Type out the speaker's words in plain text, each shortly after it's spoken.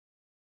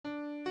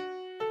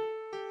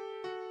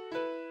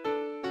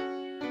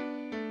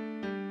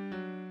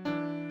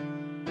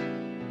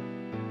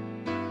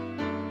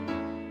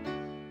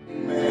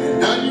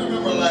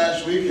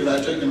week, and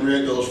I took and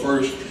read those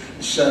first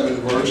 7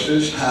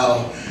 verses,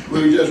 how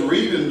we were just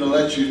reading to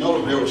let you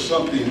know there was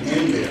something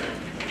in there.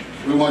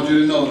 We want you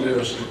to know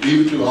there's,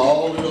 even through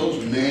all of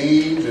those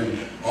names and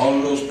all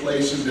of those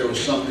places, there was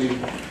something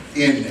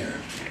in there.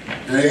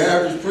 And the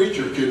average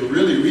preacher can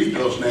really read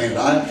those names.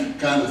 I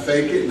kind of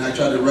fake it and I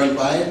try to run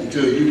by it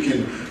until you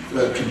can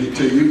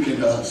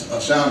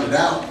sound it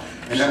out.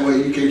 And that way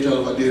you can't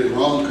tell if I did it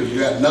wrong because you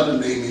got another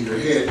name in your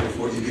head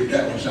before you get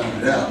that one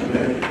sounded out.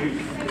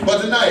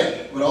 But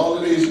tonight, with all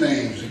of these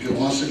names,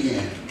 once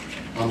again,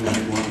 I'm going to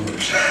read one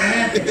verse.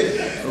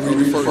 I'll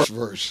read the first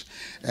verse.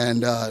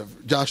 And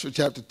Joshua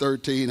chapter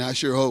 13, I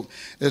sure hope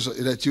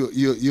that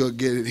you'll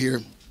get it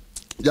here.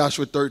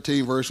 Joshua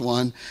 13, verse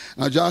 1.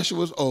 Now Joshua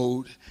was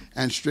old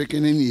and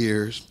stricken in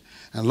years.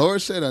 And the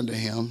Lord said unto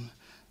him,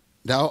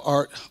 Thou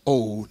art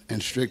old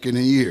and stricken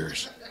in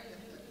years.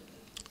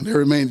 There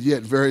remains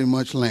yet very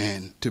much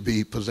land to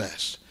be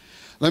possessed.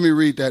 Let me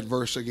read that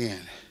verse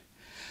again.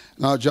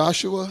 Now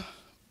Joshua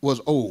was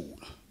old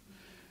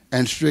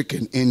and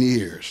stricken in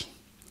years.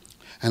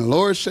 And the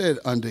Lord said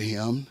unto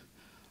him,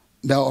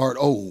 Thou art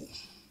old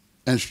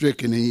and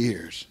stricken in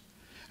years.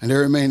 And there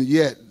remains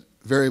yet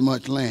very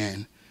much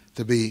land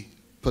to be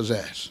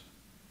possessed.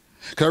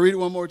 Can I read it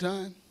one more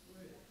time?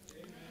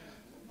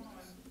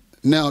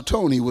 Now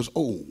Tony was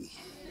old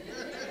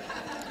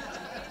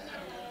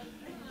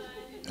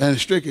and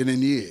stricken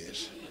in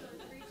years.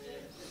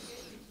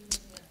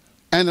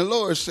 And the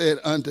Lord said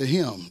unto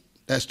him,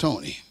 that's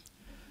Tony,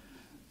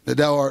 that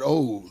thou art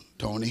old,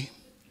 Tony,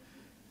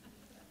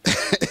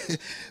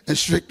 and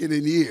stricken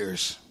in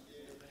years.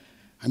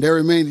 And there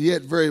remains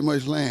yet very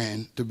much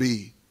land to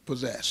be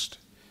possessed.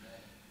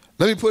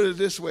 Let me put it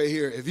this way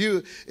here. If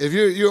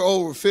you're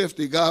over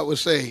 50, God will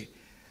say,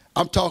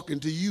 I'm talking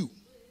to you.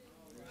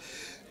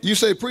 You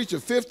say, preacher,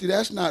 50,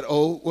 that's not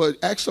old. Well,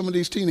 ask some of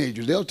these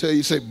teenagers. They'll tell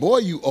you, say, boy,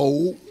 you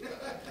old.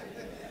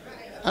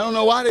 I don't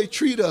know why they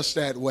treat us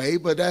that way,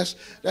 but that's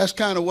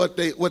kind of what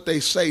they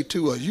say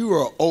to us. You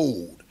are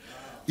old.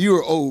 You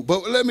are old.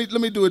 But let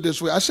me do it this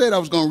way. I said I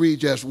was going to read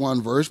just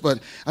one verse, but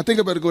I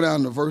think I better go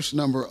down to verse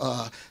number,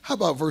 how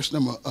about verse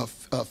number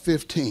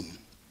 15?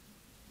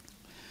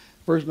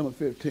 Verse number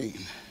 15.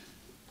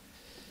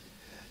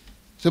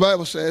 So the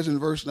Bible says in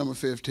verse number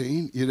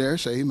 15, you there?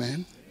 Say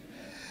amen.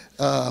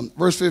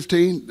 Verse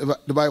 15,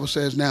 the Bible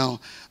says, now,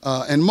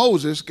 and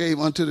Moses gave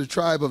unto the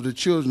tribe of the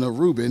children of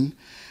Reuben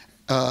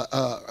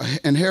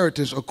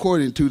inheritance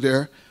according to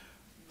their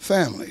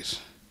families.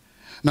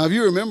 Now, if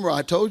you remember,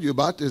 I told you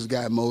about this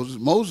guy, Moses.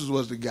 Moses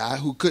was the guy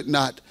who could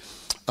not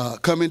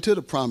come into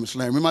the promised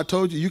land. Remember, I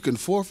told you, you can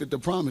forfeit the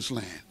promised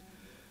land.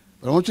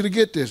 But I want you to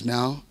get this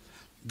now.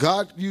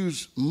 God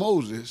used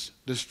Moses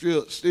to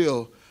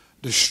still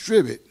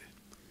distribute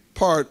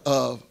part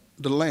of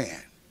the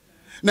land.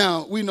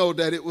 Now, we know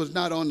that it was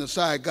not on the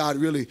side God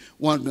really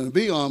wanted them to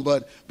be on,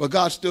 but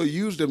God still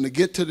used them to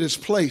get to this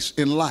place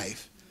in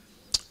life.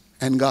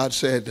 And God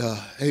said,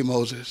 hey,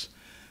 Moses,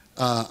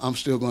 I'm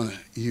still going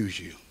to use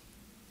you.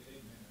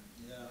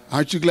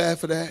 Aren't you glad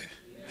for that?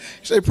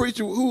 You say,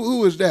 preacher,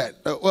 who is that?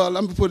 Well,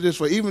 let me put it this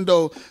way. Even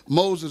though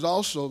Moses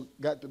also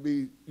got to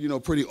be,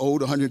 pretty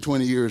old,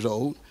 120 years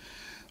old,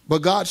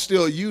 but God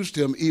still used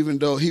him even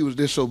though he was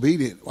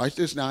disobedient. Watch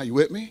this now. You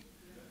with me?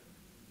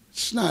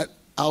 It's not,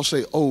 I'll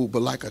say old,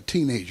 but like a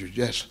teenager,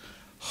 just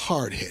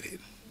hard-headed.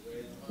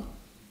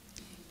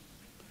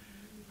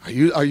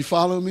 Are you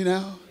following me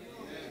now?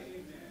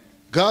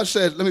 God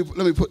said,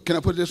 can I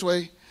put it this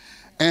way?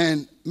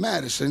 And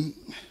Madison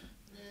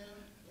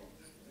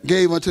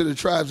gave unto the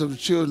tribes of the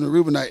children of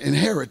Reubenite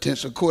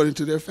inheritance according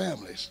to their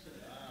families.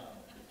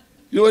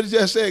 You know what he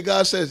just said?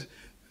 God says,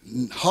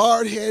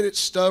 hard-headed,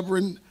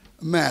 stubborn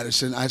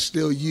Madison I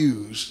still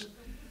used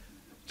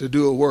to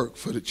do a work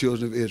for the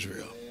children of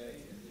Israel.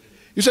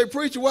 You say,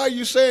 preacher, why are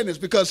you saying this?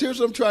 Because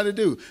here's what I'm trying to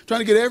do. I'm trying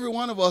to get every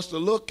one of us to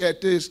look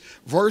at these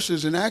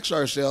verses and ask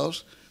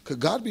ourselves, could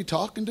God be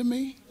talking to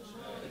me?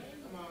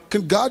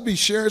 Could God be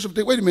sharing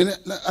something? Wait a minute.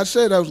 I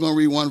said I was going to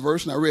read one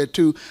verse and I read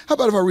 2. How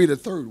about if I read a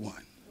third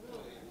one?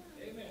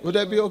 Would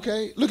that be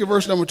okay? Look at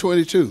verse number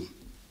 22.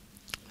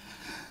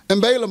 And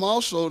Balaam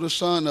also, the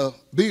son of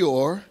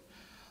Beor,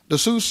 the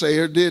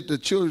soothsayer, did the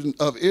children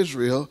of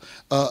Israel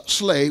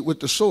slay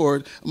with the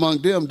sword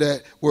among them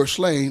that were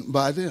slain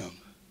by them.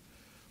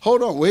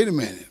 Hold on, wait a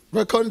minute.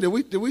 Brother Cody,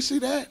 did we see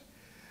that?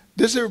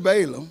 This here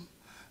Balaam,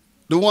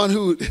 the one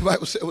who the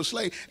Bible said was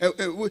slain.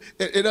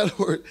 In other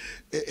words,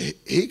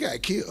 he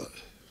got killed.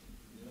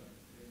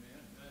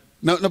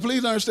 Now,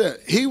 please understand,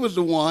 he was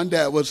the one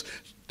that was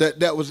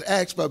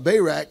asked by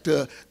Barak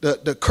to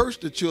curse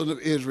the children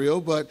of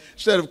Israel, but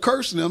instead of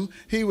cursing them,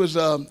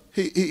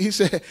 he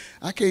said,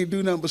 I can't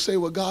do nothing but say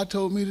what God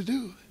told me to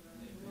do.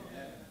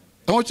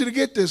 I want you to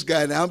get this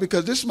guy now,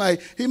 because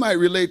he might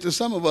relate to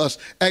some of us.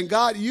 And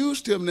God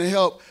used him to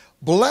help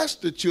bless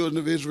the children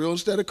of Israel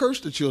instead of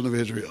curse the children of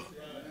Israel.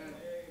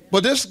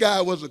 But this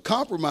guy was a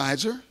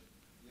compromiser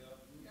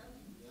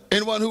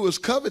and one who was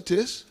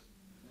covetous,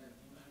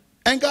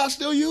 and God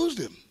still used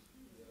him.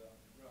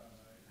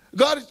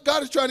 God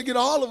is trying to get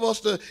all of us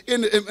to,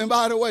 and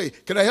by the way,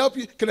 can I help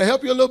you? Can I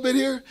help you a little bit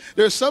here?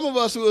 There's some of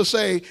us who will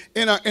say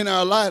in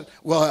our life,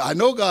 well, I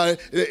know God,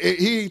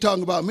 he ain't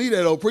talking about me,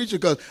 that old preacher,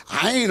 because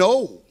I ain't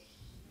old.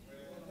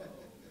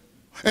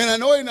 And I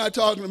know he's not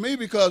talking to me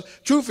because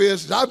truth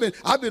is I've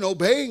been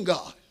obeying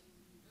God.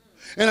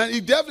 And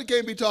he definitely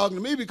can't be talking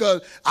to me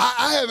because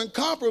I haven't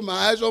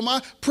compromised on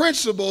my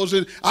principles,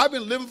 and I've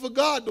been living for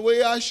God the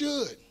way I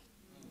should.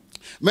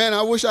 Man,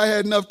 I wish I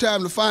had enough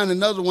time to find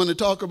another one to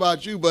talk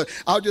about you, but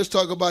I'll just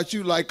talk about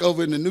you like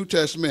over in the New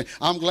Testament.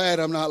 I'm glad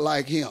I'm not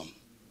like him.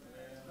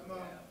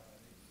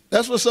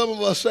 That's what some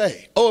of us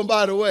say. Oh, and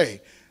by the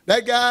way,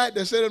 that guy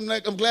that said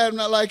I'm glad I'm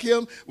not like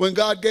him, when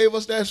God gave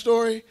us that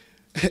story,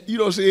 you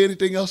don't see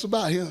anything else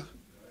about him.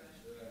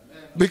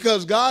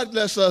 Because God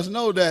lets us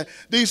know that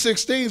these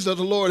 6 things that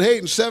the Lord hates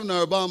and 7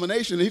 are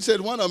abomination. He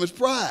said one of them is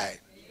pride.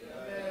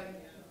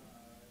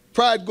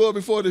 Pride goeth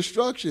before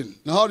destruction,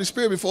 the Holy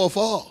Spirit before a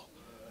fall.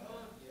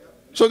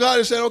 So God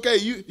has said, okay,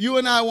 you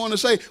and I want to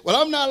say,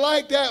 well, I'm not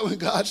like that, when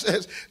God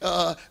says,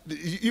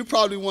 you're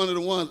probably one of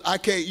the ones I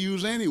can't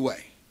use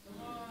anyway.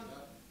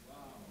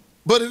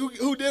 But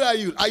who did I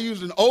use? I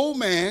used an old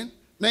man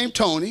named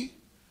Tony.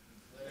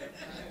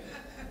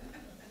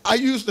 I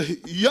used a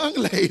young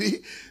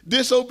lady,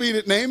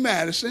 disobedient, named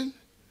Madison.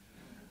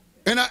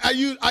 And I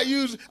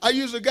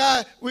use a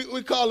guy,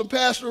 we call him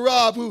Pastor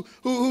Rob,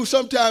 who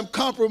sometimes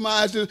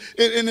compromised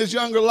in his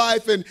younger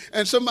life, and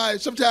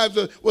sometimes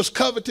was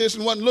covetous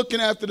and wasn't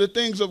looking after the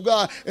things of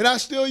God. And I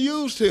still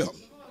used him.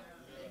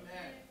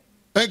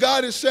 And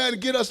God is saying to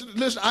get us,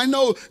 listen, I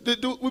know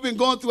that we've been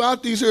going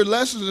throughout these here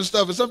lessons and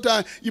stuff, and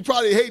sometimes you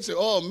probably hate to say,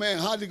 oh man,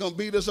 how's he going to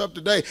beat us up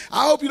today?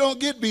 I hope you don't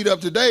get beat up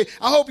today.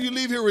 I hope you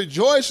leave here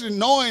rejoicing,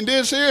 knowing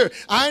this here.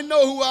 I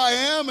know who I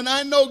am, and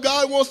I know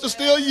God wants to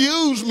still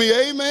use me,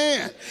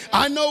 amen.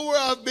 I know where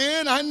I've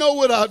been. I know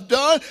what I've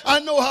done. I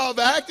know how I've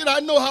acted.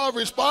 I know how I've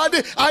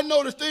responded. I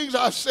know the things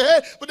I've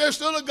said, but there's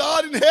still a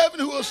God in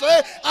heaven who will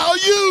say, I'll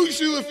use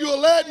you if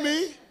you'll let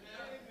me.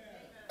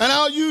 And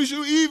I'll use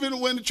you even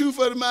when the truth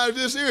of the matter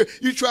is here,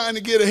 you're trying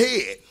to get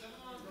ahead.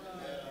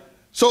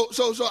 So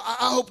I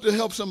hope to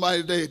help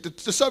somebody today.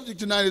 The subject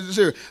tonight is this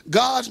here.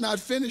 God's not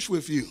finished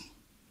with you.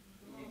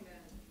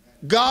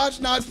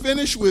 God's not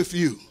finished with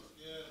you.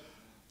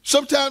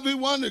 Sometimes we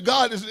wonder,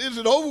 God, is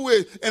it over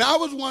with? And I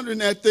was wondering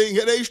that thing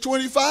at age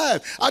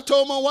 25. I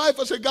told my wife,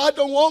 I said, God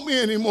don't want me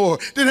anymore.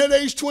 Then at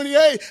age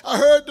 28, I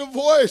heard the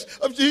voice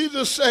of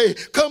Jesus say,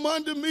 come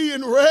unto me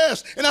and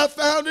rest. And I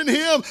found in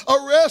him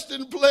a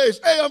resting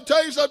place. Hey, I'm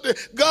telling you something.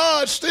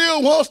 God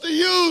still wants to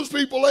use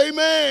people.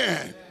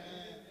 Amen.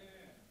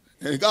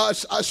 And God,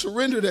 I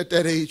surrendered at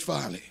that age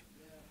finally.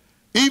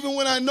 Even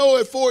when I know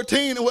at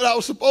 14 and what I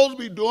was supposed to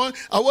be doing,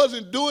 I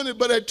wasn't doing it.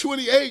 But at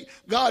 28,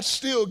 God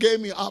still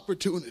gave me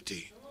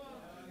opportunity.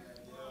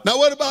 Now,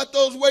 what about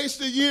those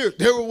wasted years?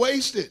 They were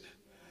wasted.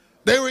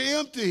 They were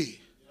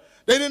empty.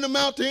 They didn't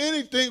amount to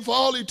anything for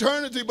all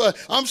eternity. But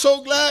I'm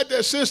so glad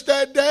that since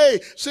that day,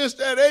 since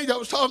that age, I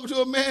was talking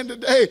to a man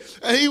today,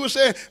 and he was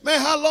saying, man,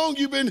 how long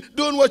you been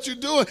doing what you're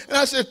doing? And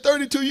I said,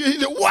 32 years.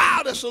 He said,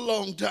 wow, that's a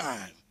long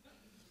time.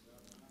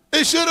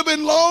 It should have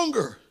been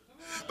longer.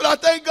 But I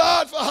thank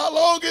God for how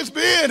long it's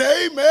been.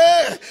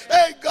 Amen.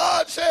 Hey,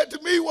 God said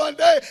to me one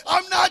day,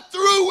 I'm not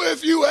through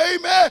with you.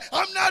 Amen.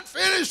 I'm not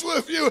finished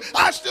with you.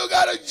 I still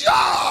got a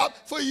job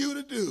for you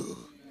to do.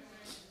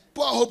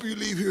 Boy, I hope you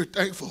leave here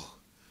thankful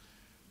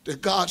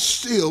that God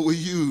still will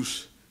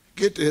use,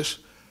 get this,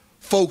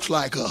 folks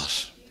like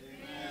us.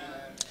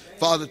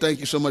 Father, thank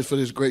you so much for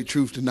this great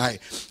truth tonight.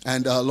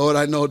 And Lord,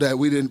 I know that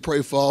we didn't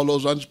pray for all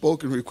those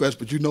unspoken requests,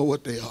 but you know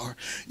what they are.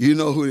 You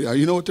know who they are.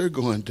 You know what they're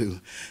going to.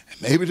 And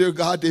maybe they're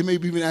God, they may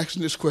be even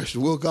asking this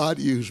question, will God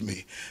use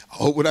me? I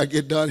hope when I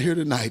get done here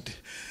tonight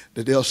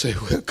that they'll say,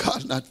 well,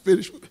 God's not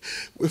finished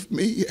with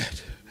me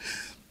yet.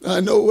 I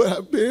know where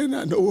I've been.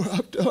 I know what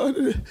I've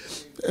done.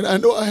 And I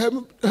know I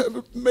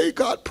haven't made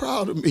God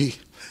proud of me.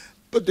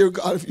 But dear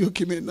God, if you'll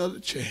give me another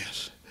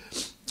chance,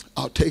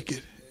 I'll take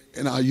it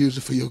and I'll use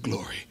it for your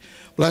glory.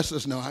 Bless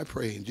us now, I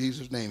pray, in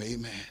Jesus' name,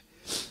 amen.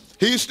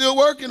 He's still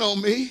working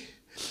on me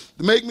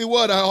to make me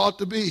what I ought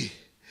to be.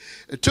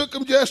 It took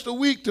him just a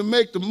week to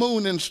make the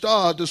moon and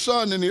stars, the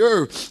sun and the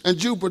earth, and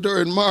Jupiter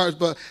and Mars.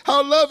 But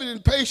how loving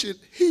and patient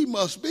he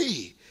must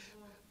be,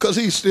 because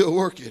he's still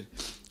working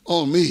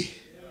on me.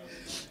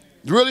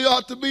 It really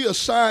ought to be a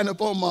sign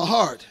upon my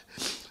heart.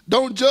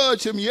 Don't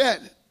judge him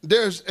yet.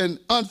 There's an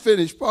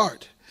unfinished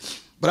part.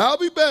 But I'll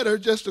be better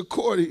just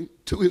according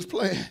to his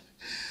plan,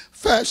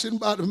 fashioned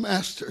by the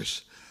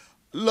master's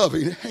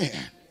loving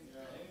hand.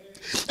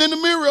 In the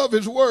mirror of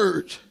his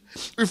words,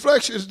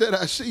 reflections that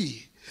I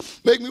see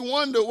make me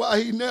wonder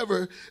why he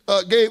never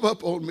gave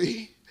up on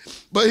me.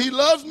 But he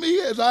loves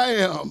me as I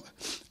am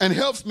and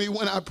helps me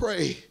when I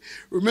pray.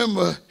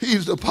 Remember,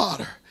 he's the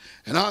potter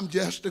and I'm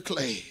just the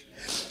clay.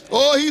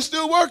 Oh, he's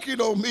still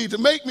working on me to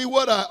make me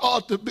what I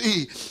ought to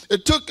be.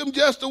 It took him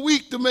just a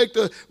week to make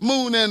the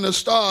moon and the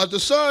stars, the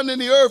sun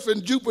and the earth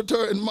and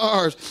Jupiter and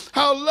Mars.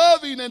 How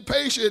loving and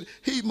patient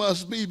he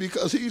must be,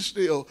 because he's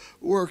still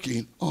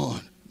working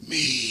on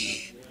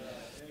me.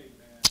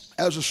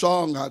 There's a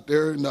song out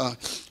there, and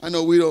I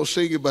know we don't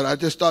sing it, but I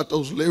just thought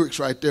those lyrics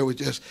right there would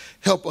just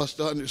help us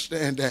to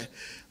understand that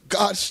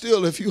God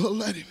still, if you'll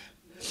let him,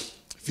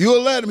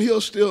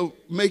 he'll still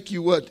make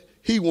you what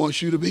he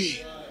wants you to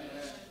be.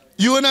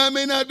 You and I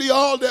may not be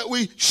all that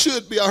we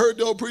should be. I heard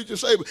the old preacher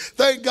say, but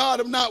thank God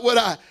I'm not what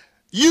I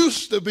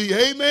used to be.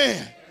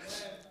 Amen.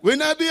 We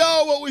not be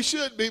all what we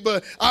should be,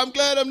 but I'm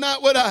glad I'm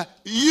not what I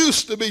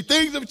used to be.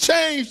 Things have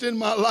changed in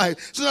my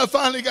life since I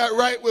finally got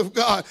right with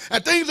God.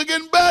 And things are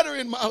getting better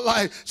in my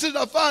life since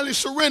I finally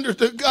surrendered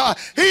to God.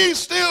 He's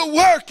still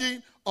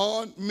working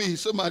on me.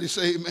 Somebody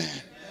say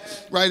amen.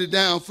 Write it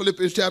down.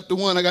 Philippians chapter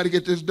 1. I got to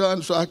get this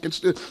done so I can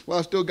still,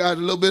 I still got a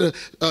little bit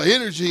of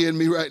energy in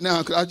me right now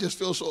because I just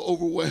feel so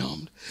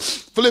overwhelmed.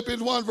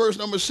 Philippians 1 verse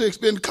number 6.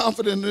 Being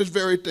confident in this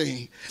very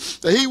thing,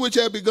 that he which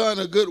hath begun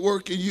a good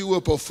work in you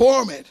will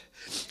perform it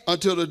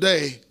until the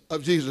day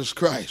of Jesus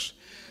Christ.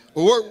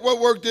 What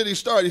work did he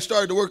start? He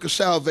started the work of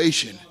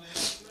salvation.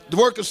 The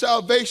work of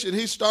salvation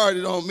he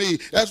started on me.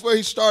 That's where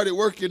he started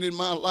working in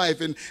my life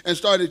and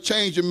started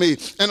changing me.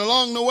 And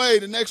along the way,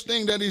 the next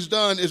thing that he's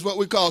done is what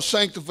we call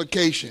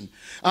sanctification.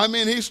 I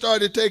mean, he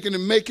started taking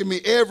and making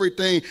me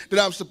everything that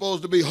I'm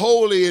supposed to be,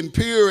 holy and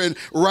pure and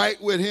right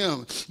with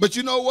him. But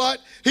you know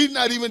what? He's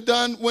not even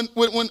done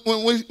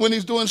when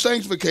he's doing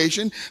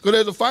sanctification, because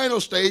there's a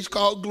final stage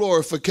called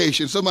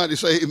glorification. Somebody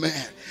say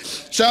amen.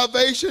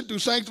 Salvation through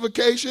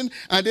sanctification,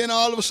 and then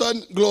all of a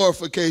sudden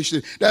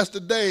glorification. That's the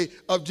day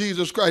of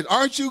Jesus Christ.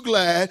 Aren't you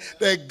glad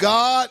that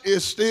God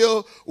is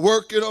still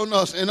working on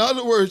us? In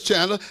other words,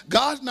 Chandler,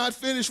 God's not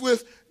finished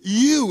with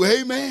you.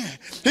 Amen.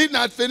 He's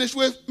not finished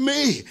with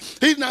me.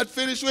 He's not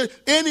finished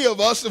with any of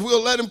us if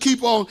we'll let him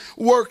keep on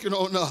working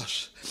on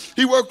us.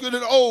 He worked with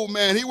an old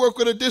man. He worked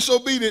with a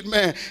disobedient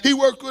man. He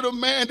worked with a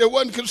man that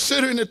wasn't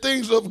considering the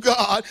things of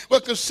God,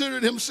 but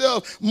considered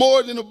himself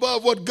more than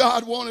above what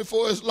God wanted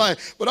for his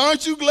life. But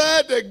aren't you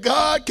glad that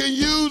God can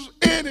use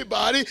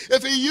anybody?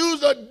 If he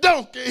used a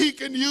donkey, he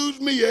can use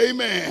me.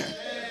 Amen.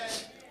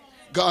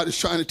 God is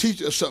trying to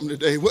teach us something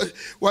today.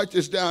 Write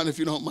this down if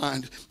you don't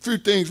mind. A few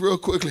things real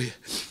quickly.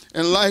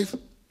 In life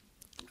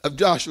of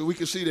Joshua, we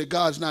can see that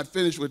God's not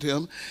finished with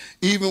him,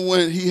 even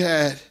when he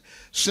had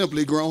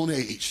simply grown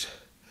aged.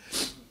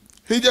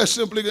 He just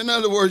simply, in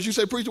other words, you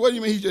say, preacher, what do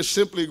you mean he just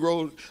simply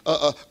grown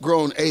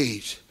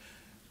age?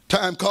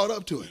 Time caught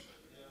up to him.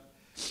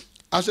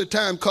 I said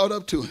time caught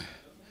up to him.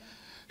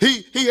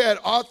 He had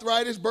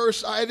arthritis,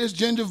 bursitis,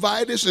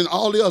 gingivitis, and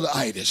all the other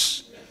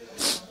itis.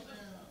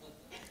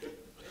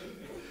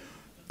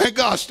 And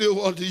God still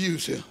wanted to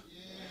use him.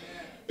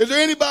 Is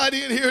there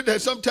anybody in here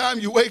that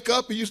sometimes you wake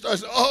up and you start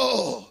saying,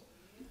 oh,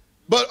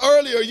 but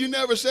earlier you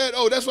never said,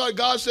 oh, that's why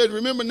God said,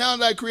 remember now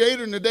that I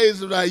created in the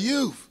days of thy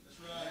youth.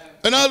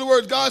 In other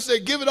words, God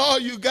said, give it all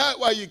you got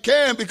while you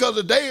can, because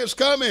the day is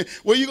coming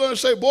where you're going to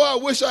say, boy, I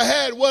wish I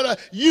had what I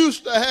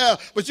used to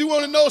have. But you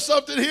want to know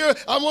something here?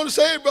 I want to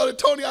say it, Brother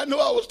Tony. I know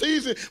I was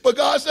teasing, but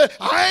God said,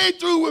 I ain't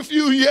through with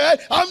you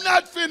yet. I'm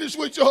not finished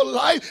with your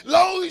life.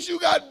 Long as you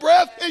got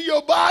breath in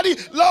your body,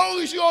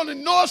 long as you're on the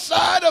north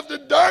side of the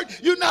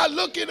dirt, you're not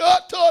looking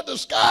up toward the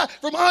sky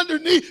from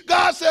underneath.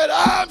 God said,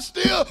 I'm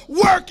still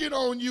working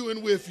on you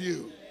and with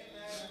you.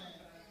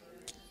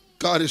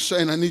 God is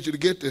saying, I need you to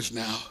get this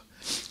now.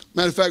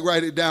 Matter of fact,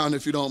 write it down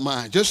if you don't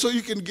mind, just so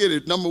you can get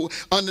it.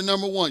 Under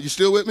number one, you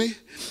still with me?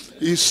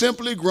 He's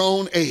simply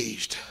grown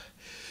aged.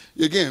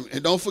 Again,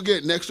 and don't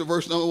forget, next to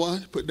verse number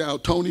 1, put down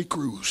Tony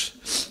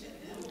Cruz.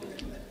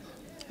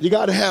 You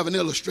got to have an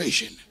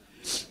illustration.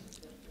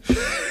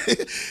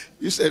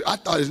 You said, I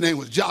thought his name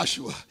was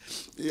Joshua.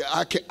 Yeah,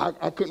 I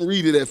couldn't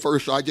read it at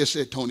first, so I just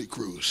said Tony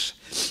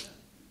Cruz.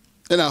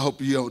 And I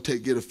hope you don't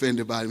get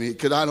offended by me,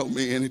 because I don't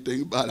mean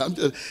anything about it. I'm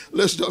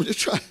just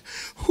trying.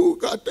 Oh,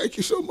 God, thank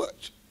you so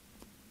much.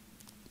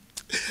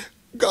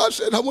 God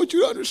said, I want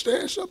you to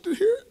understand something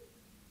here.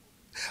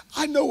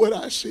 I know what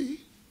I see.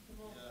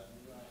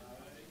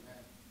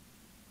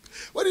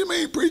 What do you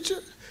mean, preacher?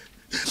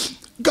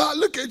 God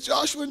looked at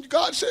Joshua and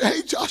God said,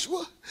 hey,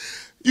 Joshua,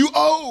 you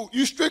old,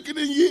 you stricken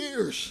in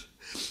years.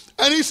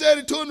 And he said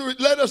it to him,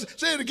 let us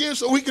say it again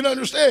so we can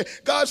understand.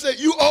 God said,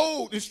 you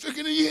old and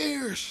stricken in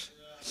years.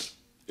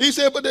 He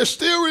said, but there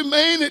still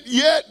remaineth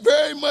yet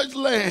very much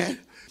land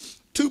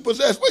to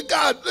possess. We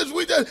got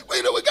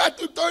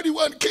through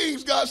 31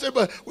 kings, God said,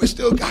 but we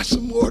still got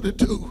some more to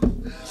do.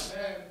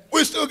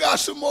 We still got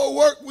some more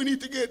work we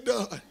need to get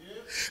done.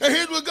 And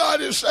here's what God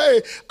is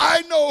saying.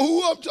 I know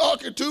who I'm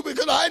talking to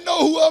because I know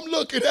who I'm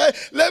looking at.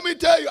 Let me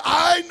tell you,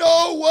 I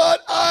know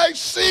what I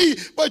see,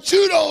 but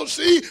you don't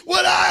see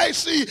what I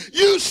see.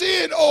 You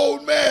see an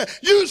old man.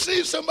 You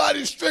see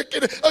somebody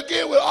stricken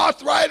again with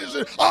arthritis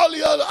and all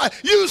the other.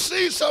 You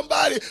see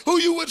somebody who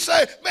you would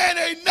say, man,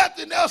 there ain't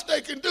nothing else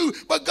they can do.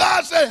 But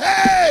God said,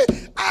 hey,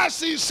 I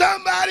see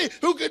somebody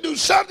who can do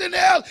something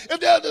else if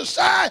they'll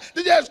decide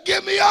to just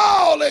give me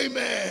all.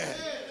 Amen.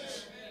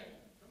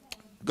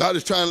 God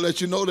is trying to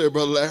let you know there,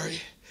 Brother Larry.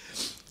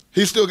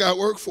 He's still got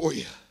work for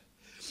you.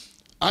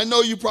 I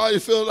know you probably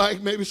feel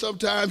like maybe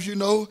sometimes,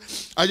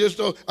 I just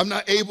don't, I'm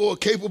not able or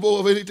capable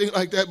of anything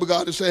like that. But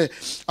God is saying,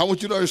 I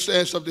want you to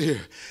understand something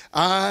here.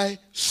 I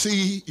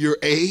see your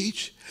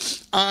age.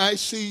 I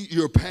see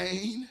your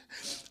pain.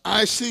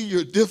 I see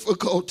your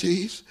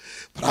difficulties.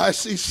 But I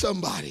see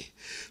somebody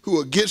who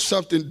will get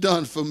something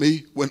done for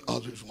me when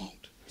others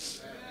won't.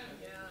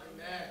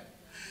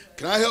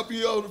 Can I help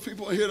you older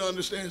people in here to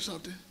understand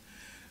something?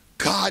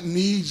 God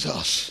needs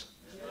us.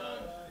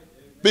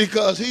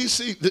 Because he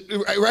sees,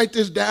 write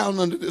this down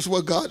under this,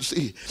 what God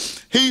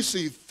sees. He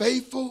sees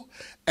faithful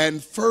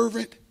and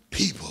fervent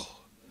people.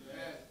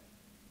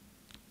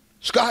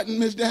 Scott and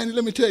Miss Danny,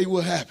 let me tell you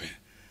what happened.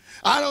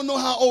 I don't know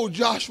how old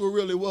Joshua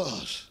really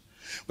was.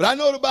 But I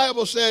know the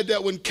Bible said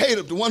that when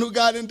Caleb, the one who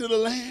got into the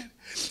land,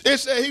 it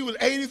said he was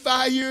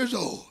 85 years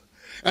old.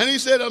 And he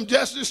said, I'm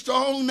just as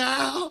strong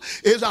now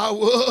as I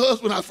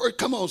was when I first,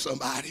 come on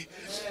somebody.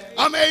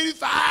 I'm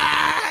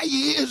 85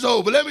 years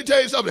old, but let me tell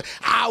you something.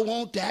 I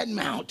want that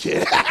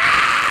mountain.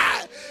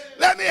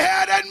 Let me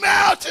have that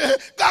mountain.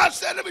 God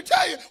said, let me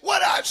tell you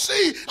what I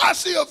see. I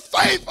see a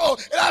faithful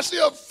and I see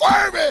a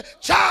fervent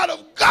child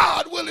of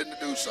God willing to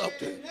do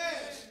something.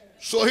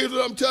 So here's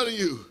what I'm telling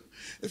you.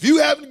 If you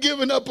haven't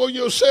given up on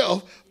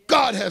yourself,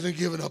 God hasn't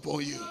given up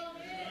on you.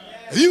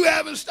 If you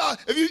haven't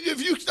stopped,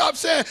 if you stop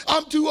saying,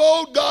 I'm too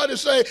old, God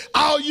is saying,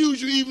 I'll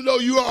use you even though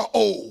you are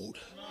old.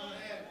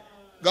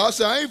 God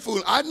said, I ain't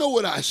fooling. I know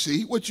what I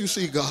see. What you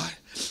see, God?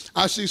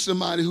 I see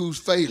somebody who's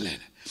failing.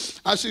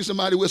 I see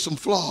somebody with some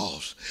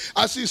flaws.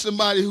 I see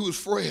somebody who's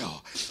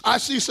frail. I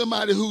see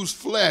somebody whose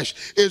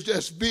flesh is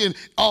just being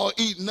all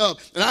eaten up.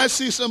 And I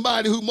see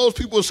somebody who most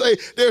people say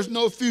there's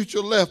no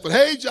future left. But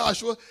hey,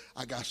 Joshua,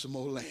 I got some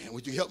more land.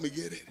 Would you help me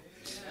get it?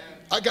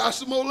 I got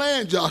some more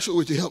land, Joshua.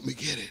 Would you help me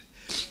get it?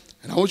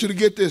 And I want you to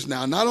get this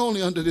now. Not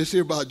only under this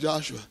here about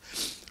Joshua,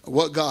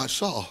 what God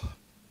saw,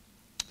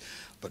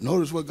 but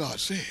notice what God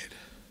said.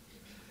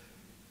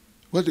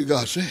 What did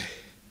God say?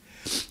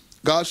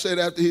 God said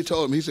after he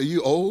told him, he said,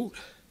 you old,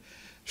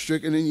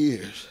 stricken in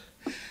years.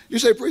 You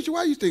say, preacher,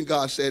 why do you think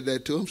God said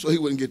that to him? So he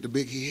wouldn't get the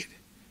big head.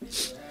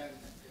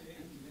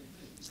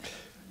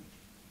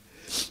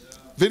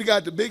 If he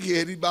got the big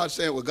head, he's about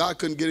saying, well, God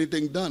couldn't get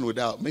anything done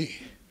without me.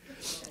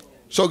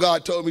 So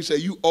God told me, he said,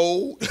 you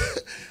old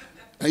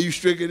and you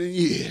stricken in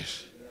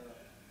years,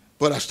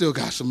 but I still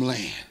got some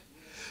land.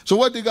 So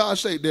what did God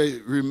say?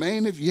 There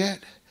remaineth yet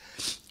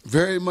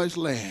very much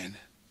land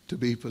to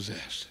be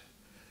possessed.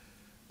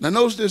 Now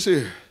notice this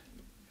here.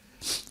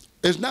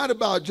 It's not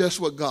about just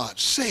what God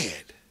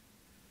said.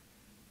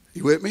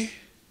 You with me?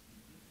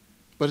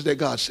 But it's that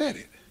God said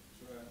it.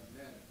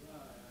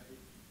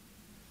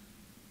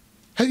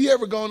 Have you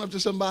ever gone up to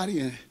somebody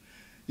and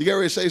you get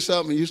ready to say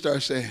something and you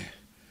start saying,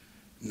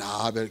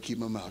 nah, I better keep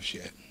my mouth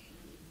shut.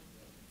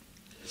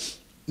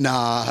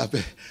 Nah, I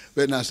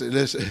better not say,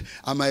 listen,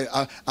 I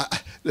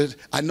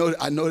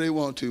know they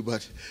want to,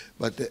 but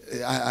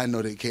I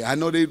know they can't. I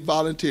know they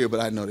volunteer, but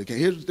I know they can't.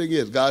 Here's the thing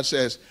is, God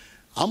says,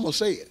 I'm going to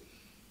say it.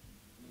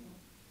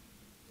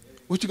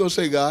 What you going to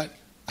say, God?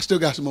 I still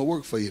got some more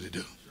work for you to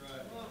do.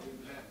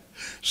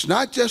 It's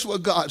not just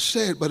what God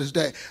said, but it's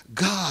that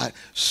God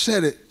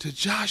said it to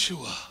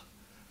Joshua.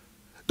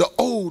 The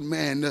old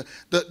man,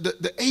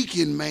 the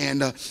aching man,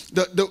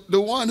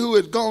 the one who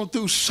had gone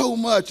through so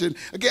much. And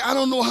again, I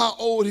don't know how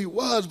old he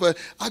was, but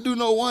I do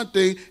know one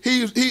thing.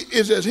 He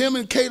is as him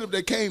and Caleb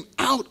that came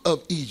out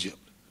of Egypt.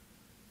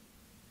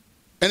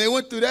 And they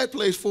went through that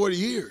place 40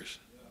 years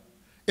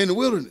in the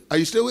wilderness. Are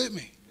you still with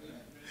me?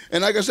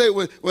 And like I say,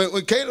 when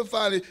Caleb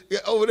finally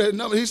got over that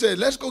number, he said,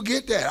 let's go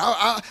get that.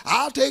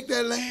 I'll take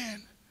that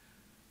land.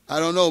 I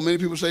don't know. Many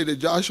people say that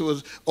Joshua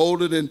was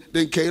older than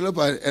Caleb,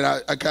 and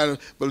I kind of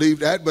believe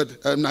that, but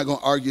I'm not going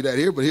to argue that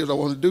here. But here's what I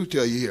want to do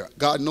tell you here.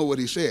 God knows what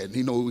he said, and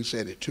he knows who he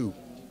said it to.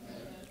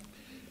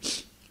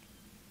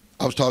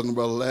 I was talking to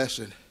Brother Les,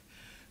 and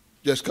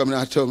just coming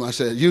out, I told him, I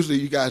said, usually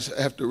you guys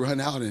have to run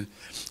out and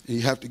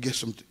you have to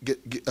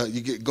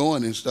you get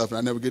going and stuff, and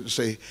I never get to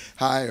say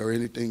hi or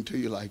anything to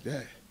you like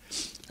that.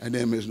 And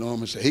then Ms.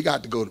 Norman said, he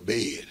got to go to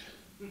bed.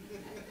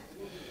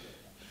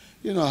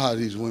 You know how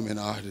these women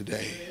are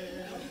today.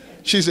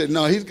 She said,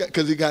 no,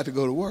 because he got to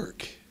go to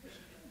work.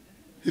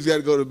 He's got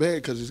to go to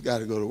bed because he's got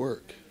to go to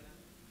work.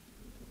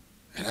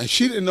 And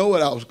she didn't know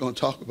what I was going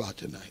to talk about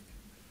tonight.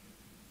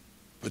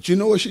 But you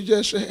know what she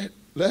just said?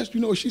 Les,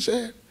 you know what she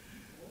said?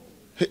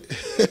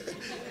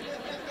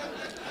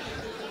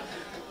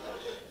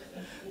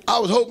 I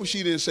was hoping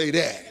she didn't say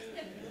that.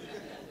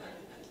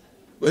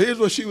 But here's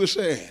what she was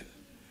saying.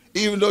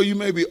 Even though you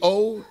may be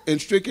old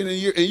and stricken in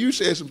years, and you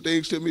said some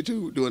things to me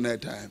too during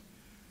that time.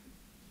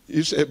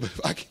 You said, but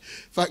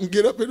if I can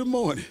get up in the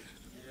morning,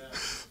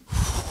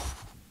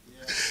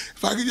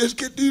 if I can just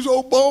get these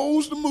old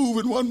bones to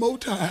moving one more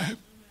time,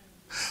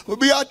 I'll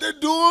be out there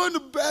doing the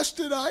best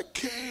that I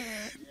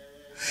can.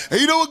 And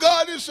you know what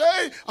God is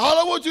saying? All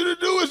I want you to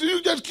do is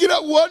you just get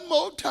up one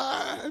more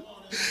time.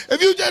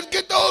 If you just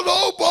get those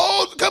old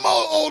bones, come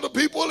on, older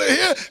people in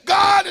here,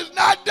 God is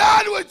not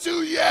done with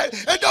you yet.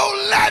 And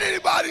don't let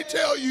anybody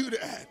tell you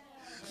that.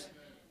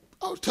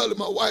 I was telling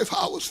my wife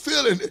how I was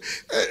feeling,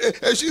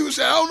 and she was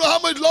saying, I don't know how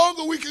much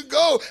longer we can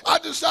go. I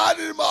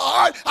decided in my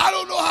heart, I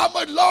don't know how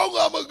much longer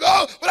I'm going to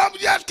go, but I'm going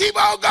to just keep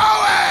on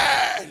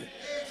going.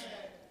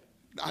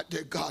 Not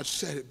that God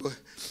said it, but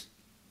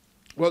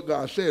what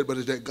God said, but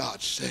it's that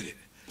God said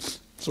it.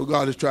 So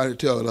God is trying to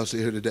tell us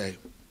here today.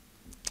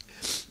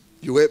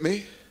 You with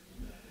me?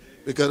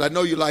 Because I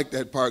know you like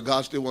that part.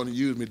 God still want to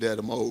use me there,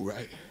 I'm old,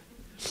 right?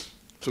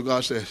 So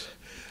God says,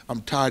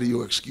 I'm tired of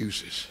your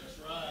excuses.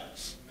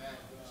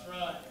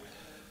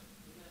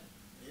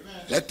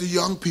 Let the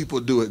young people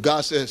do it.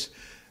 God says,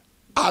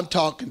 I'm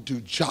talking to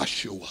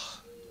Joshua.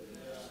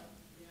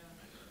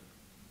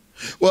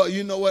 Well,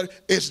 you know what?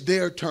 It's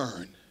their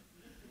turn.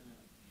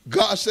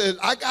 God says,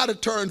 I got a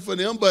turn for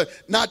them, but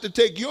not to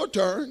take your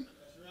turn.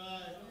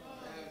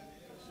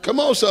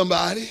 Come on,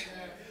 somebody.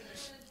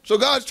 So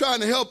God's trying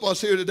to help us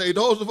here today.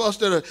 Those of us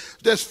that are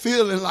just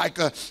feeling like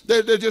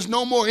there's just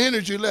no more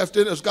energy left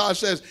in us. God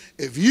says,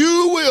 if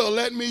you will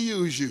let me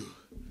use you,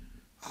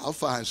 I'll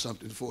find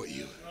something for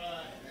you.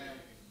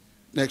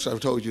 Next, I've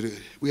told you that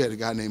we had a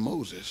guy named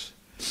Moses.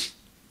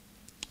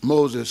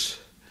 Moses,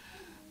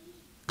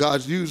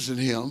 God's using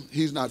him.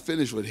 He's not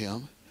finished with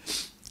him.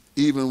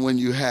 Even when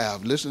you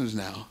have, listen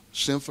now,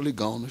 sinfully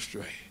gone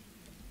astray.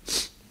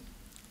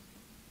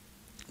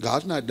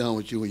 God's not done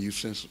with you when you've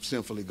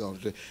sinfully gone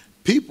astray.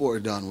 People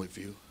are done with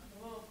you.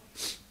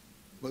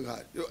 But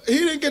God, he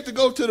didn't get to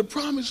go to the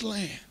promised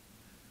land.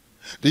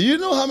 Do you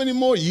know how many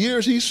more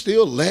years he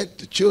still led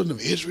the children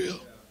of Israel?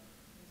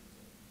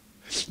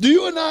 Do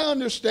you and I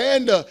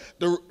understand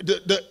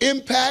the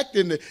impact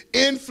and the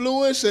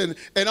influence and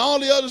all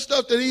the other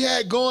stuff that he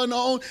had going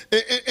on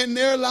in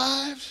their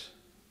lives?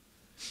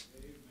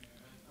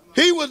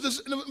 He was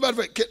this, matter of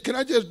fact, can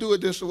I just do it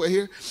this way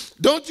here?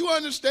 Don't you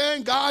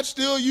understand God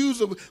still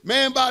used a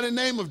man by the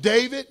name of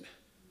David?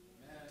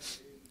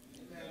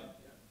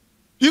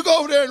 You go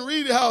over there and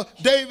read how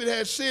David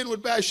had sinned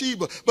with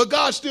Bathsheba, but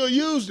God still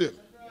used him.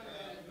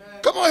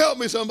 Come on, help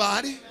me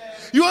somebody.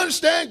 You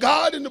understand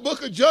God in the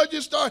book of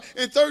Judges, start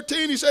in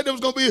 13, he said there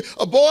was going to be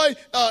a boy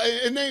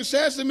named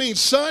Samson,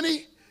 means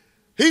sunny.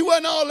 He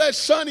wasn't all that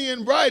sunny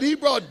and bright. He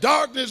brought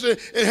darkness and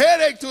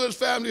headache to his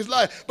family's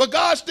life. But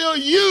God still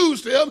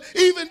used him,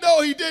 even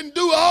though he didn't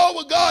do all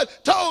what God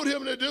told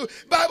him to do.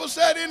 The Bible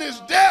said in his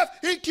death,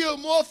 he killed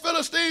more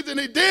Philistines than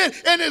he did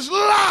in his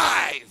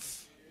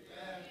life.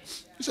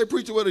 You say,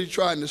 preacher, what are you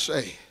trying to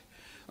say?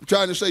 I'm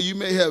trying to say you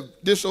may have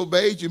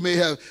disobeyed, you may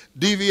have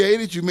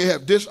deviated, you may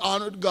have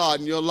dishonored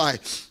God in your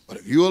life. But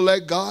if you'll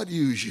let God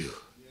use you,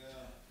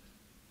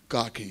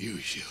 God can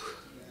use you.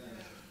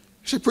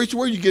 You say, preacher,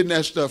 where are you getting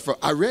that stuff from?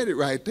 I read it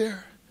right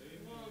there.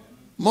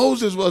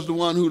 Moses was the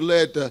one who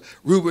led the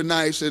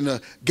Reubenites and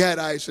the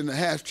Gadites and the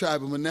half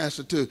tribe of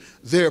Manasseh to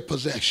their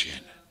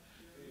possession.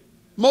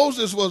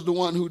 Moses was the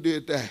one who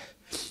did that.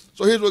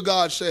 So here's what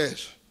God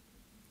says.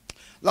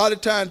 A lot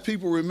of times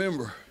people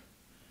remember.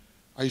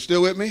 Are you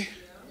still with me?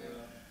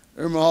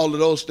 I remember all of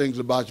those things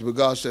about you, but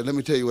God said, let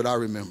me tell you what I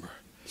remember.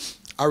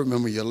 I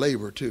remember your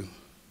labor too.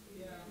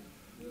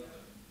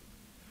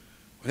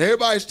 When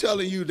everybody's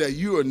telling you that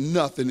you are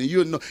nothing and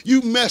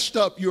you messed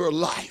up your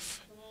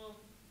life.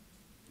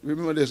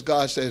 Remember this,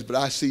 God says, but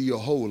I see your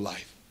whole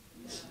life.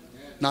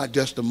 Not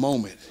just a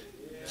moment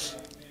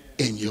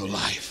in your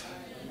life.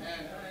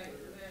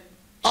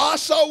 I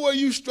saw where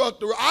you struck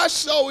the road. I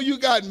saw where you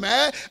got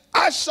mad.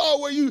 I saw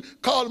where you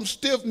called them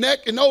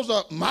stiff-necked, and those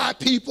are my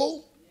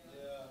people.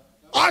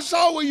 I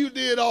saw where you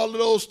did all of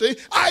those things.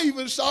 I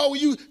even saw where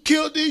you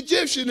killed the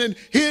Egyptian and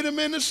hid him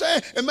in the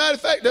sand. As a matter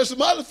of fact, there's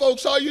some other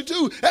folks saw you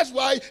too. That's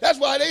why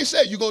they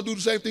said, you're going to do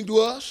the same thing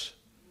to us?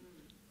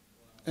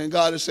 And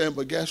God is saying,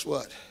 but guess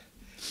what?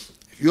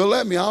 If you'll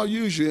let me, I'll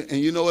use you. And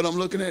you know what I'm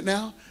looking at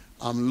now?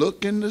 I'm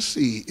looking to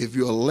see if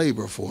you'll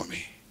labor for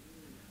me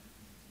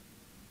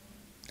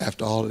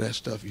after all of that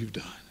stuff you've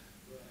done.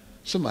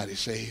 Somebody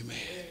say amen.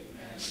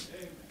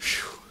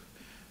 Whew.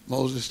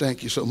 Moses,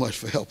 thank you so much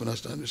for helping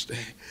us to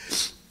understand.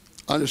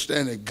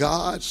 Understand that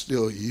God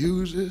still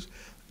uses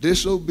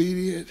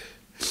disobedient,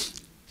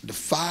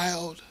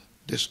 defiled,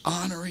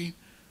 dishonoring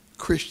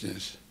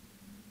Christians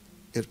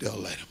if they'll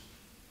let him.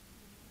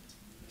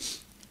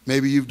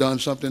 Maybe you've done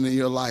something in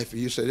your life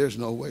and you say, there's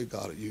no way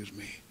God will use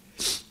me.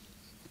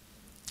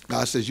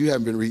 God says, you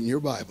haven't been reading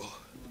your Bible.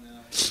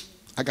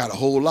 I got a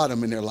whole lot of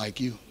them in there like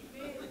you.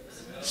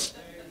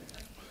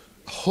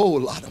 A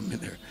whole lot of them in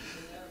there.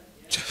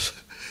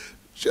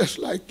 Just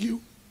like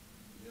you.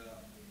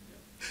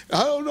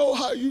 I don't know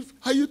how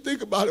you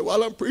think about it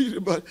while I'm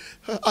preaching, but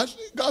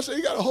God said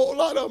he got a whole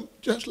lot of them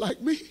just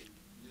like me.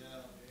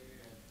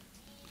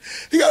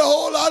 He got a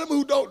whole lot of them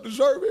who don't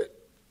deserve it.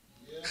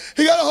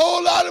 He got a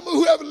whole lot of them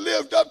who haven't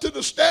lived up to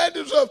the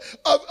standards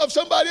of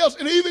somebody else,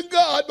 and even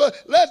God.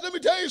 But let me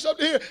tell you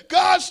something here.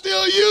 God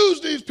still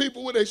used these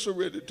people when they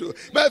surrendered to it.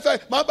 Matter of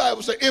fact, my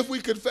Bible says, if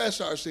we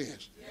confess our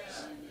sins,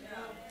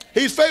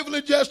 he's faithful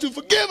and just to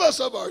forgive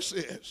us of our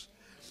sins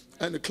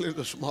and to cleanse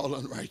us from all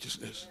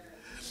unrighteousness.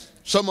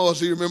 Some of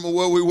us, you remember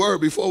where we were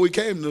before we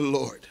came to the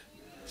Lord.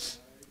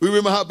 We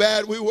remember how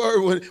bad we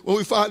were when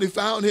we finally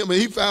found him and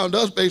he found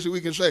us, basically,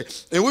 we can say.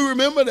 And we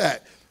remember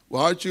that.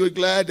 Well, aren't you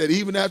glad that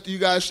even after you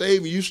got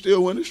saved and you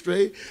still went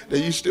astray, that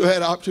you still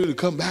had the opportunity to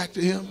come back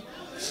to him?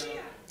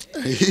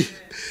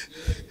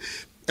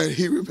 And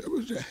he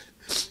remembers that.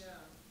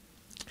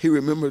 He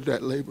remembers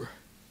that labor.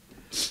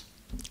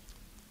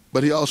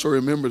 But he also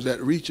remembers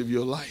that reach of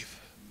your life.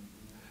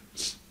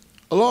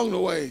 Along the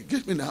way,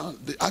 get me now,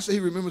 I say he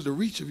remembers the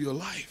reach of your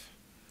life.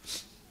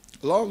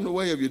 Along the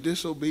way of your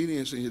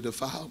disobedience and your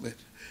defilement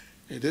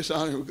and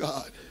dishonor of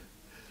God.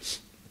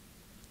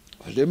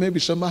 There may be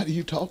somebody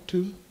you talk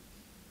to,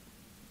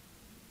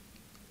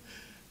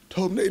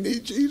 told them they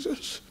need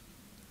Jesus.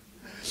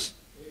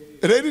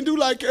 And they didn't do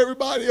like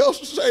everybody else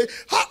to say,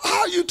 how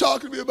are you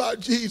talking to me about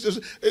Jesus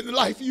and the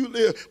life you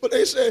live? But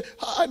they said,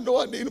 I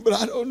know I need him, but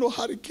I don't know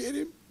how to get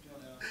him.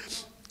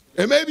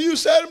 And maybe you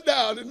sat him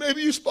down and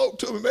maybe you spoke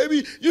to him.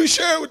 Maybe you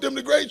shared with them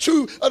the great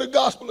truth of the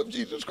gospel of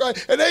Jesus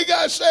Christ. And they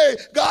got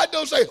saved. God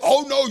don't say,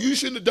 oh no, you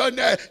shouldn't have done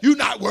that. You're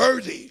not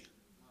worthy.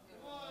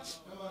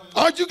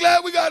 Aren't you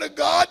glad we got a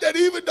God that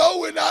even though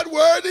we're not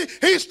worthy,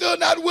 he's still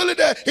not willing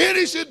that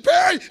any should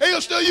perish.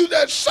 He'll still use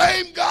that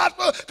same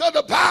gospel because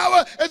the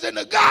power is in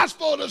the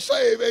gospel to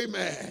save.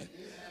 Amen.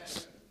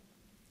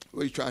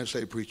 What are you trying to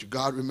say, preacher?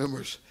 God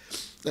remembers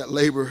that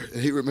labor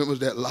and he remembers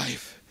that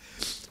life.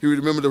 He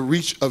remembers the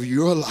reach of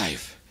your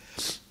life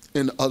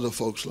in other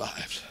folks'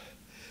 lives.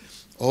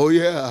 Oh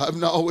yeah, I've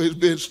not always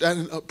been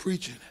standing up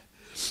preaching.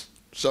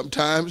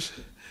 Sometimes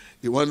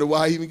you wonder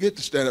why I even get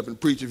to stand up and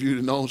preach if you'd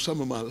have known some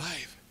of my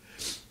life.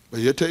 But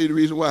he'll tell you the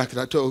reason why, because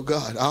I told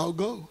God, I'll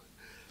go.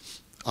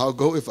 I'll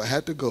go if I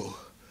had to go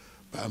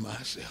by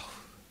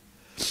myself.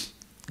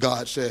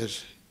 God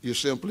says, you're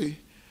simply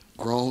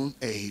grown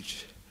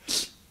aged.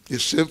 You're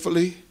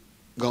sinfully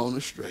gone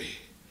astray.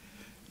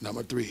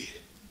 Number 3,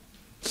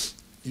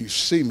 you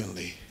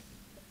seemingly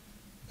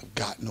have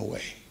gotten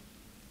away.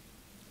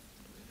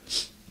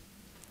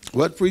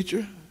 What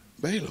preacher?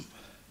 Balaam.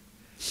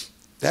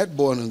 That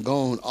boy done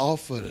gone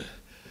off of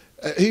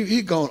the,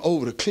 he gone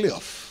over the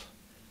cliff.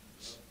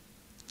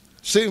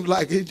 Seems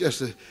like he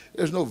just,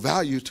 there's no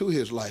value to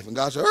his life. And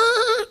God said,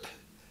 I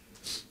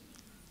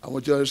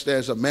want you to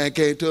understand, some man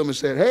came to him and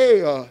said,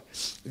 hey,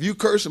 if you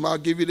curse him, I'll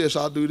give you this,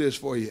 I'll do this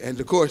for you. And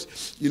of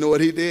course, you know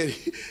what he did?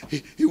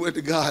 He went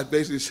to God,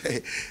 basically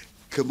say,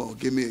 come on,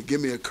 give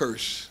me a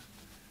curse.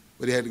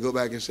 But he had to go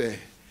back and say,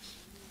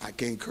 I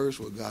can't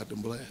curse what God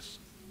done bless.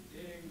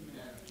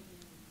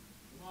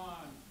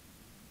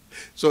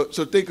 So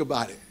think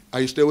about it.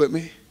 Are you still with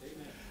me?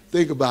 Amen.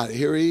 Think about it.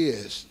 Here he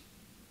is.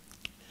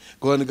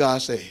 Going to God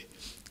and say,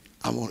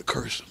 I want to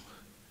curse him.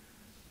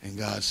 And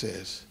God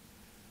says,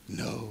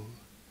 no.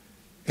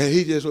 And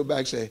he just went back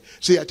and said,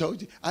 see, I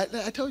told you. I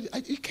told you.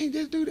 You can't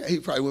just do that. He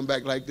probably went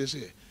back like this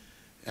here.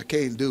 I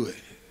can't do it.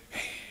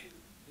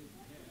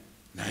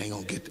 Man, I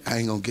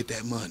ain't gonna get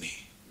that money.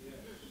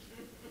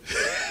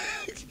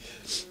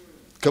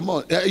 Come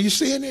on. Are you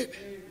seeing it?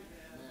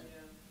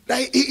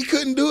 He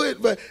couldn't do it,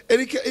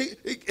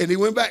 and he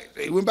went back.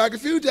 He went back a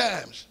few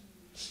times.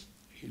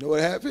 You know what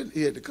happened?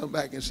 He had to come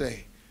back and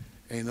say,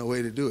 ain't no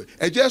way to do it.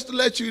 And just to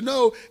let you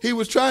know, he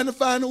was trying to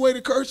find a way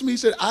to curse him. He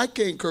said, I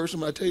can't curse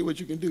him. I tell you what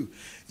you can do.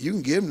 You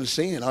can give him the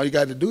sin. All you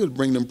got to do is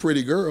bring them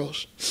pretty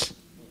girls.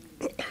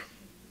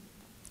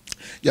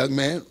 Young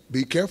man,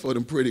 be careful of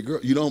them pretty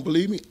girls. You don't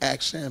believe me?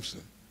 Ask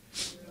Samson.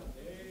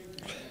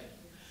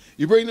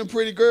 You bring them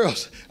pretty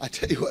girls, I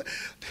tell you what,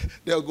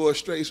 they'll go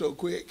astray so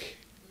quick.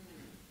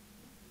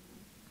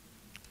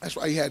 That's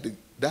why he had to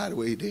die the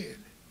way he did.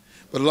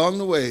 But along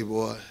the way,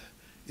 boy,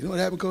 you know what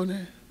happened,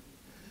 Conan?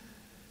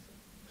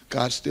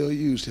 God still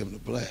used him to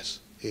bless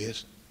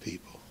his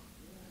people.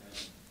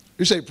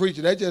 You say,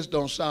 preacher, that just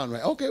don't sound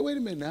right. Okay, wait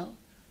a minute now.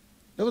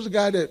 There was a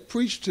guy that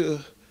preached to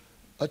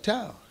a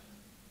town.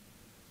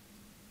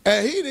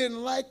 And he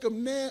didn't like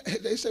them now.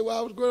 They say, well,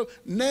 I was growing up,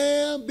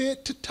 now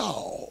bit to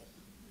tall.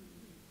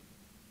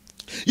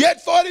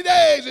 Yet 40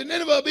 days and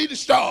Nineveh will be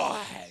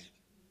destroyed.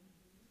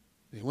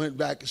 He went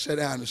back and sat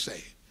down and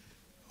said,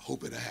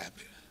 hope it'll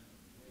happen.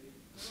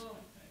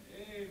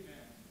 Amen.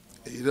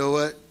 You know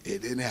what?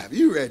 It didn't happen.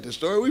 You read the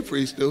story. We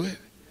preached through it.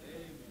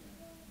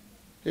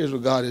 Here's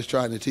what God is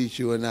trying to teach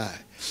you and I.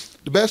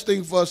 The best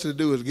thing for us to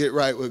do is get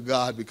right with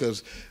God,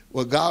 because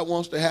what God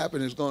wants to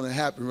happen is going to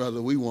happen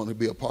whether we want to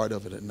be a part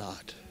of it or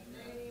not.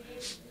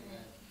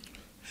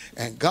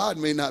 And God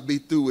may not be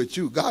through with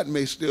you. God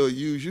may still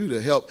use you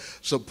to help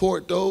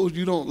support those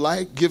you don't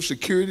like, give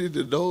security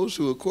to those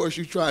who, of course,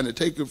 you're trying to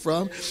take it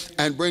from,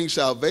 and bring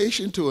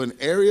salvation to an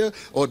area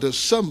or to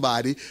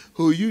somebody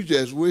who you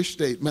just wish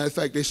they, matter of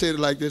fact, they said it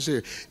like this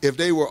here, if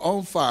they were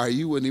on fire,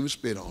 you wouldn't even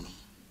spit on them.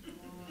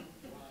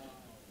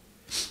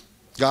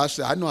 God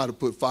said, I know how to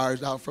put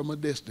fires out from a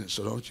distance,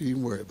 so don't you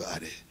even worry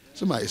about it.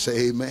 Somebody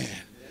say amen.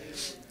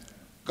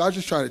 God's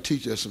just trying to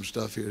teach us some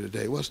stuff here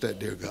today. What's that,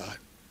 dear God?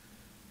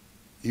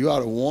 You ought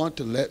to want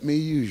to let me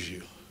use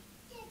you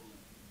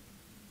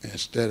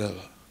instead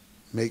of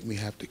make me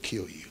have to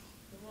kill you.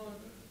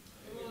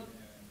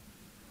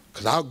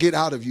 Because I'll get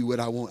out of you what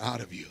I want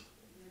out of you.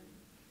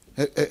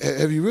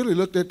 Have you really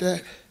looked at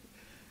that?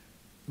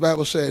 The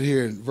Bible said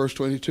here in verse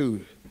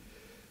 22,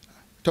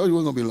 I told you it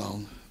wasn't going to be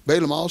long.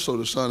 Balaam also,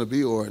 the son of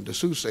Beor, and the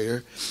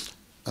soothsayer,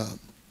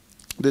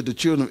 did the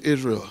children of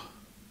Israel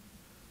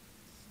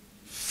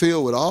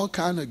fill with all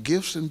kind of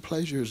gifts and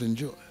pleasures and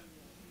joy,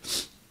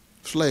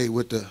 slay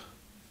with the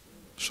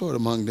sword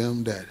among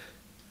them that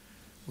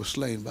was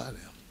slain by them.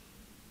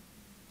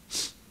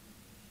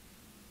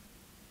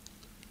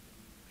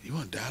 You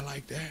want to die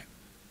like that?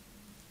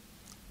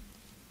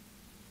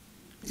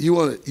 You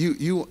want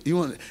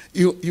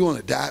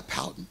to die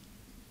pouting?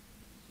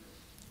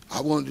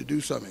 I wanted to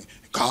do something.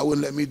 God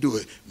wouldn't let me do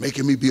it,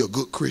 making me be a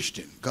good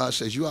Christian. God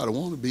says you ought to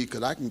want to be,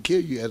 because I can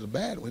kill you as a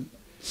bad one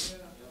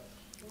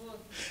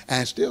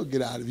and still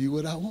get out of you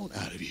what I want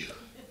out of you.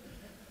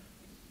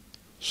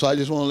 So I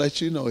just want to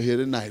let you know here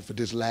tonight, for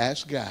this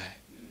last guy,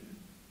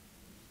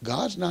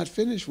 God's not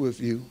finished with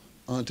you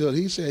until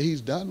he said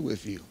he's done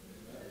with you.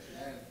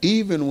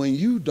 Even when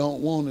you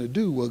don't want to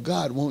do what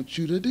God wants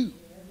you to do.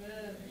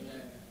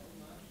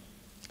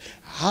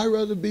 I'd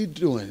rather be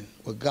doing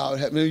what God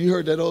had. You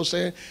heard that old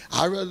saying?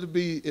 I'd rather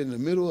be in the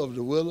middle of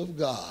the will of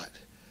God,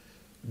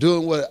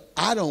 doing what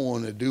I don't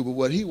want to do, but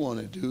what he want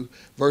to do,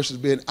 versus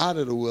being out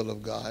of the will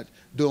of God,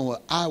 doing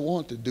what I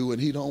want to do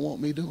and he don't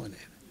want me doing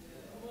it.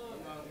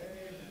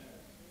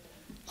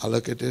 I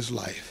look at this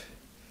life.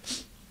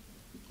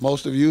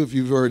 Most of you, if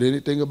you've heard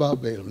anything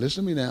about Balaam,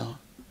 listen to me now.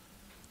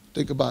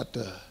 Think about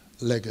the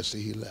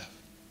legacy he left.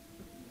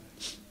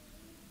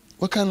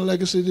 What kind of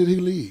legacy did he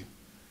leave?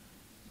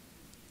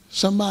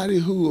 Somebody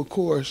who, of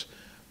course,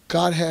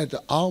 God had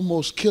to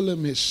almost kill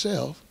him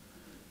himself.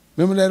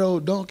 Remember that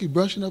old donkey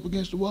brushing up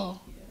against the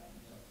wall?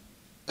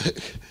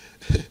 If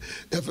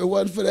it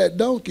wasn't for that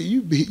donkey,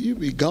 you'd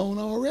be gone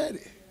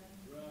already.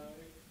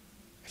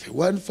 If it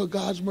wasn't for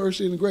God's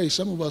mercy and grace,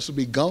 some of us would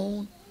be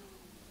gone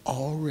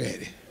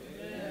already.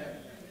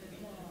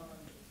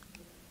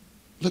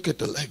 Look at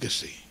the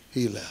legacy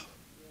he left.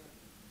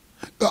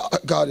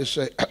 God is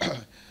saying,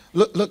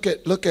 look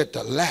at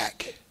the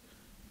lack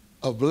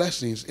of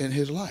blessings in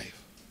his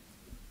life.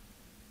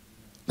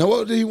 Now,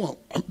 what did he want?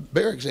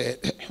 Barak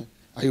said,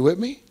 are you with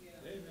me?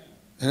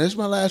 And this is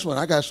my last one.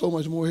 I got so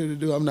much more here to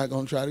do. I'm not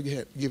going to try to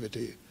give it to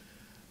you.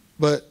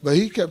 But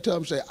he kept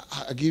telling me,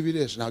 I'll give you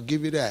this and I'll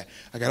give you that.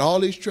 I got all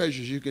these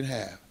treasures you can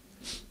have.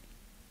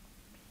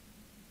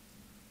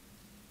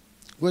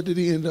 What did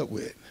he end up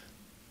with?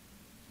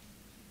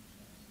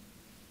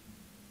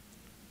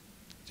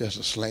 Just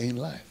a slain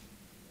life.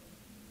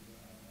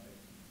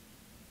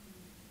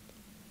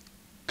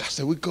 God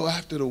said we go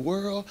after the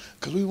world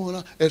because we want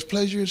to. There's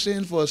pleasure in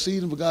sin for a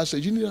season, but God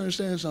said you need to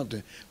understand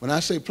something. When I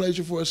say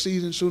pleasure for a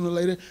season, sooner or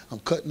later, I'm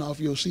cutting off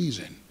your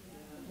season.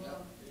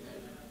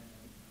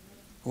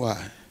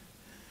 Why?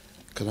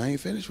 Because I ain't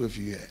finished with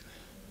you yet.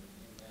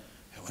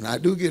 And when I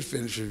do get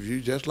finished with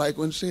you, just like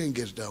when sin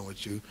gets done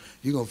with you,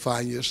 you're going to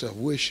find yourself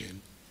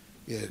wishing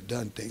you had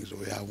done things the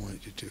way I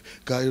wanted you to.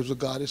 God, here's what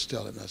God is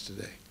telling us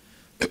today.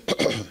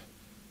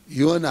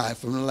 You and I,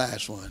 from the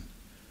last one,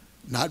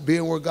 not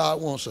being where God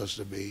wants us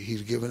to be,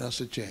 he's given us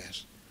a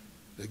chance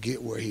to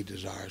get where he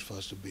desires for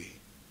us to be,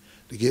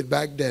 to get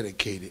back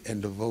dedicated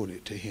and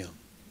devoted to him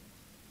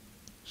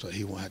so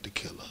he won't have to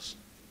kill us.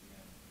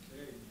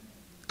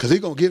 Because he's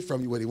going to get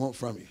from you what he wants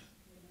from you.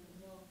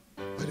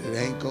 But it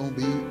ain't going to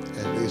be,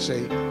 as they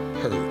say,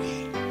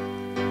 purdy.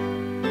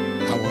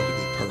 I want to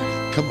be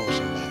purdy. Come on,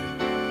 somebody.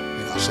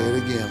 And I'll say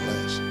it again,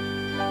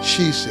 Les.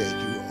 She said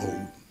you were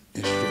old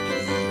and stricken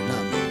in years,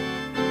 not me.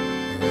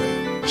 All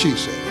right? She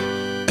said it.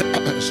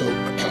 So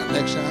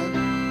next time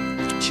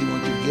she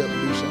wants you to get up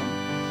and do something,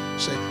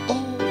 say,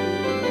 oh,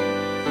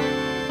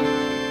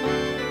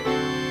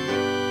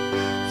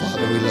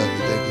 Father, we love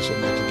you. Thank you so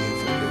much.